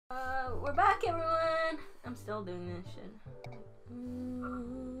we're back, everyone. I'm still doing this shit.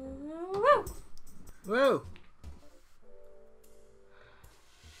 Woo! Woo!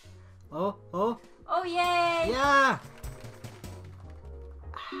 Oh, oh. Oh, yay! Yeah!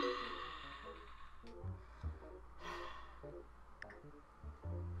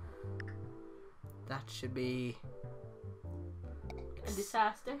 That should be... A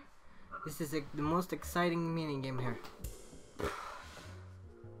disaster. This is the most exciting minigame here.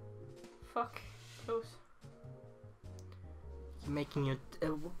 Fuck. Close. You're making it...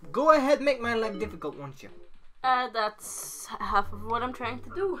 go ahead, make my life difficult, won't you? That's half of what I'm trying to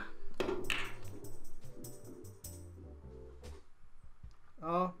do.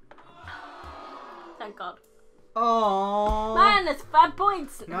 Oh. Thank God. Oh. Man, it's 5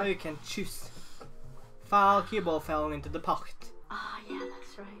 points! Now you can choose. Foul cue ball fell into the pocket. Ah, yeah,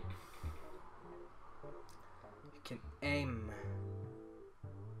 that's right. You can aim.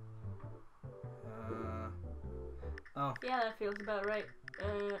 Oh. Yeah, that feels about right.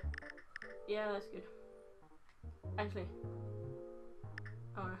 Yeah, that's good. Actually.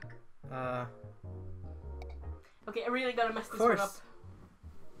 Oh. Okay, I really gotta mess this one up.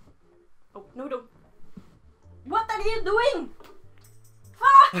 Oh, no, don't. What are you doing?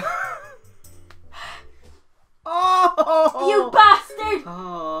 Fuck! Oh! You bastard!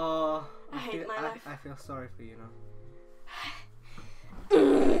 Oh. I hate my life. I feel sorry for you now.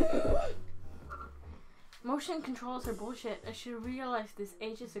 Motion controls are bullshit. I should have realized this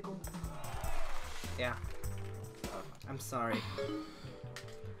ages ago. Yeah. I'm sorry.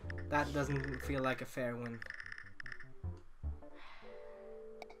 That doesn't feel like a fair win.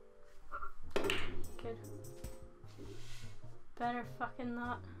 Good. Better fucking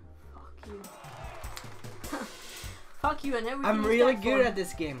not. Fuck you. Fuck you and everything. I'm really good at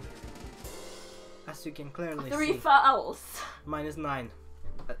this game. As you can clearly see. 3 fouls. -9.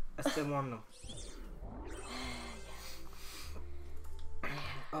 I still won them.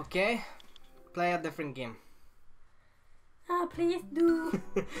 Okay. Play a different game. Ah, please do.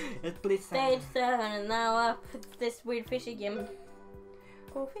 Yes, please. Stage 7 and now up. It's this weird fishy game.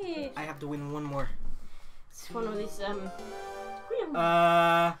 Go fish. I have to win one more. It's one of these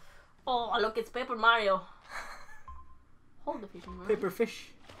Oh look, it's Paper Mario. Hold the fish in Paper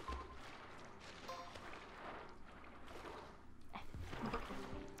fish.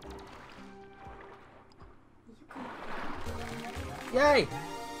 Yay!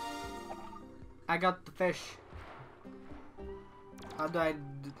 I got the fish. How do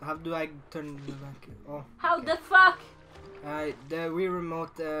I turn the back? Oh. How okay. the fuck? The Wii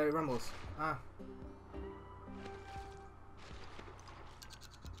remote rumbles. Ah.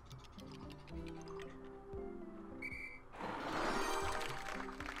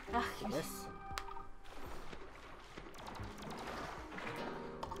 Yes.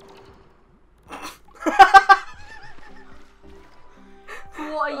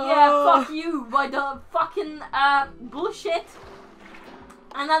 Oh yeah, fuck you by the fucking bullshit.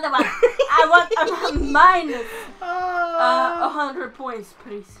 Another one. I want a minus 100 points,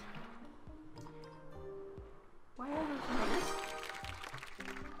 please. Why are those minus?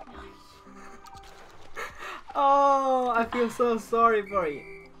 Oh, I feel so sorry for you.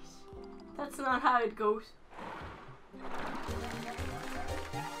 That's not how it goes.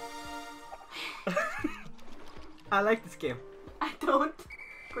 I like this game. I don't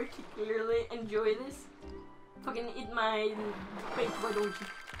particularly enjoy this. Fucking eat my bait, why don't you?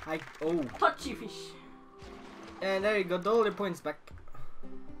 Touchy fish. And there you go, all your points back.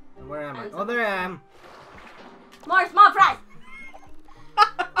 Where am I? Oh, there I am. More small fries!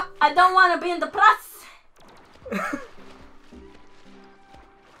 I don't want to be in the press!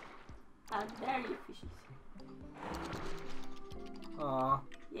 How dare you, fishies? Aw.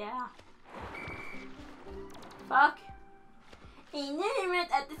 Yeah. Fuck.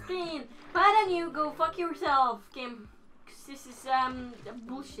 Inanimate at the screen. Why don't you go fuck yourself, game? Cause this is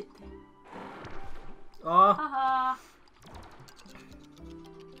bullshit. Oh. Haha.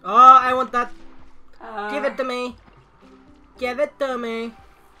 Oh, I want that. Give it to me. Give it to me.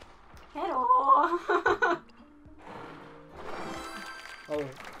 Hello. Oh.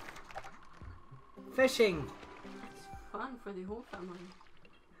 Fishing. It's fun for the whole family.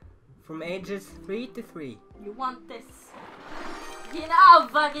 From ages 3 to 3. You want this? Get out,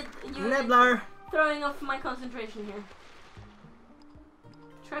 fuck it! You're Nibbler. throwing off my concentration here.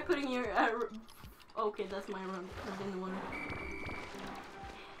 Try putting your okay, that's my run. I didn't want to.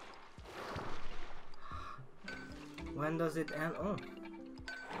 When does it end? Oh.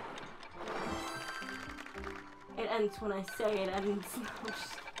 It ends when I say it ends.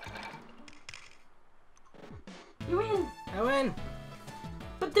 You win! I win!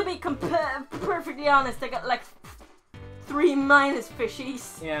 But to be perfectly honest, I got like 3 minus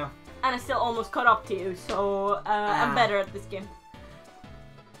fishies. Yeah. And I still almost caught up to you, so I'm better at this game.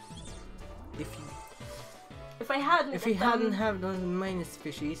 If I hadn't have those minus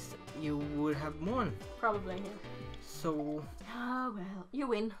fishies, you would have won. Probably, yeah. So. Oh well, you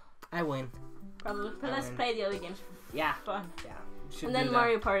win. I win. Probably. But let's play the other games. Yeah. Fun. Yeah. And then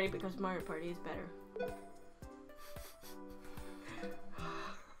Mario Party, because Mario Party is better.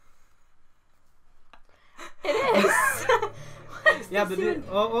 It is. Yeah, but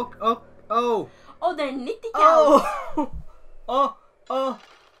oh. Oh, they're nitty cows. Oh.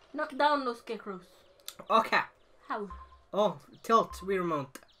 Knock down those scarecrows. Okay. How? Oh, tilt Wii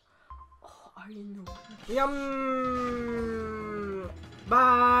remote. Oh, are you no? Yum.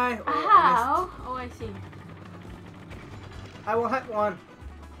 Bye. How? Oh, I see. I will hit one.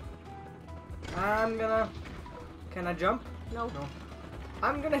 I'm gonna. Can I jump? No. No.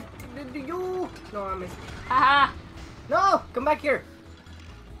 I'm gonna do you. No, I missed. Haha. No, come back here.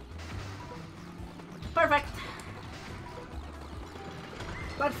 Perfect.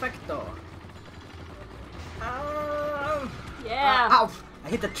 Perfecto. Yeah. Ow! I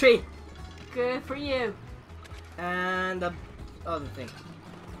hit the tree. Good for you. And the other thing.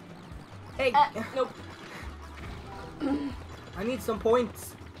 Hey. Nope. I need some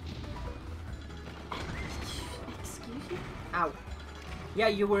points. Excuse you? Ow. Yeah,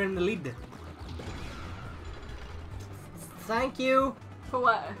 you were in the lead. Thank you. For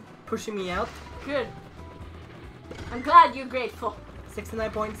what? Pushing me out. Good. I'm glad you're grateful.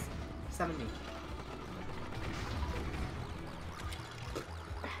 69 points. 70.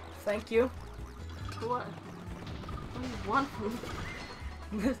 Thank you. For what? What do you want from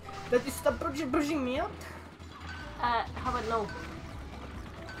me? That you stop pushing me out? How about no?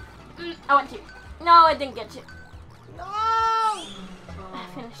 I want you. No, I didn't get you. No! I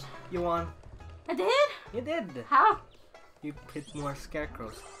finished. You won. I did? You did. How? You hit more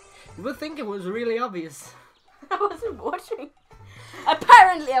scarecrows. You would think it was really obvious. I wasn't watching.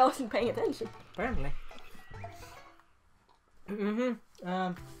 Apparently I wasn't paying attention. Apparently.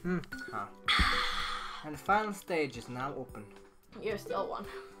 And the final stage is now open. You're still one.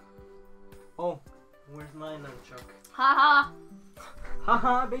 Oh, where's my nunchuck? Haha.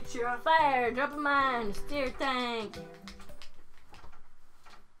 Haha, bitch, you. Fire, drop a mine, steer tank.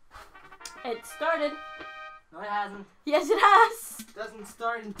 It started. No, it hasn't. Yes, it has. Doesn't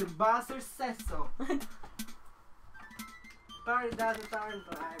start until Bowser says so. Party doesn't start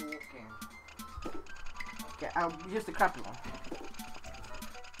until I walk in. Okay, I'll use the crappy one.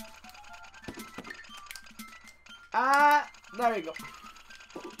 There we go.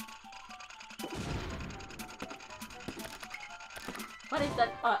 What is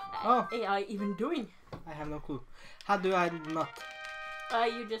that AI even doing? I have no clue. How do I not?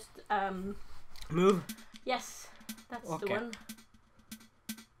 You just Move? Yes, that's the Okay. one.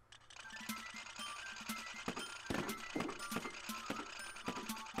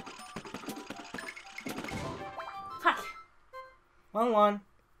 Fuck. 1-1.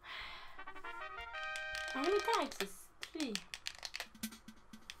 Enemy tags is 3.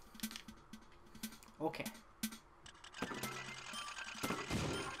 Okay.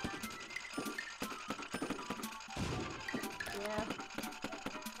 Yeah.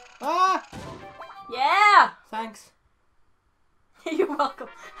 Ah! Yeah! Thanks. You're welcome,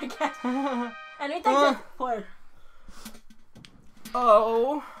 I guess. Enemy tags is 4.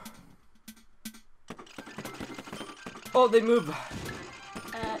 Oh. Oh, they move.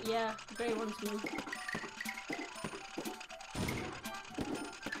 Yeah, the grey ones move.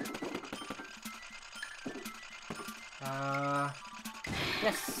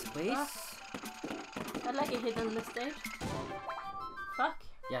 Yes, please. I'd like a hit on this stage. Fuck.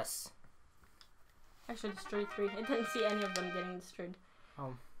 Yes. Actually destroyed 3. I didn't see any of them getting destroyed.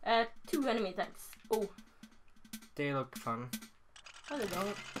 Oh. 2 enemy attacks. Oh. They look fun. No, they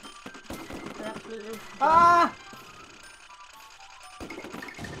don't. They're absolutely Ah!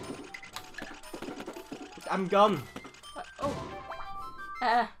 I'm gone.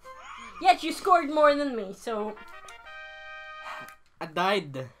 Yet you scored more than me, so... I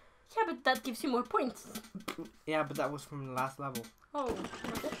died. Yeah, but that gives you more points. Yeah, but that was from the last level. Oh,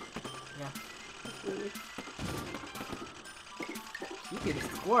 was it? Yeah. That's weird. You get a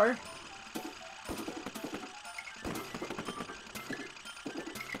score.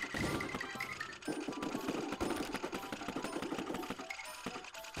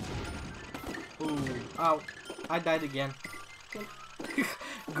 Ooh. Ow. I died again. Good. Good.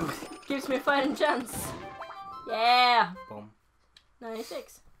 Gives me a fighting chance. Yeah! Boom.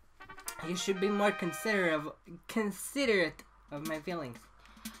 96. You should be more considerate of my feelings.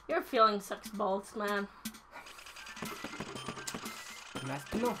 Your feeling sucks balls, man. Nice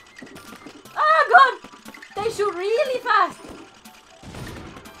to know. Ah, God! They shoot really fast.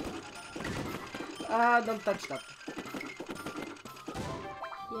 Don't touch that.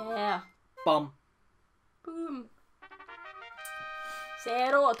 Yeah. Bomb. Boom.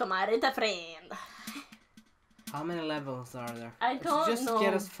 Zero tomare the friend. How many levels are there? I don't just know.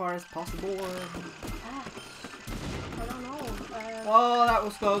 get as far as possible, or... I don't know. Oh, that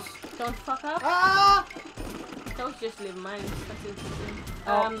was close. Don't fuck up. Ah! Don't just leave mine. That's interesting.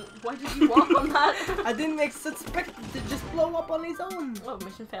 Oh. Why did you walk on that? I didn't expect it to just blow up on its own. Oh,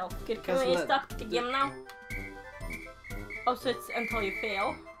 mission failed. Can Because we stop the game now? Oh, so it's until you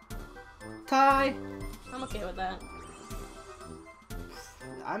fail. Tie. I'm okay with that.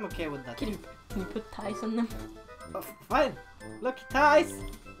 I'm okay with that. Can you put ties on them? Oh, fine. Look, ties.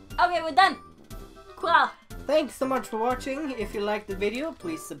 Okay, we're done. Cool. Thanks so much for watching. If you liked the video,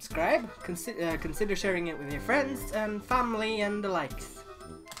 please subscribe. Consider sharing it with your friends and family and the likes.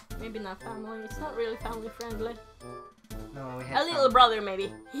 Maybe not family. It's not really family friendly. No, we A have little brother,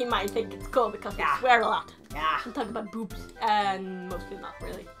 maybe. He might think it's cool because we swear a lot. Yeah. And talk about boobs. And mostly not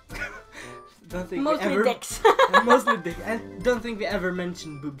really. Don't think Mostly we ever, dicks. mostly dicks. I don't think we ever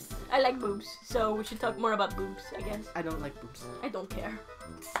mentioned boobs. I like boobs, so we should talk more about boobs, I guess. I don't like boobs. I don't care.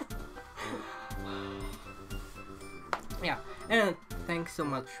 Yeah, and thanks so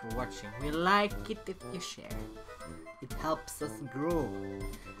much for watching. We like it if you share. It helps us grow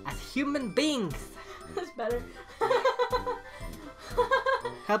as human beings. That's better.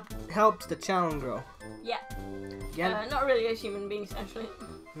 Helps the channel grow. Yeah. Yeah. Not really as human beings, actually.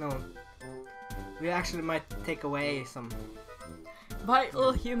 No. We actually might take away some.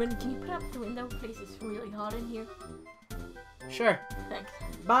 Vital human. Can you put up the window, please? It's really hot in here. Sure. Thanks.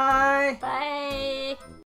 Bye. Bye.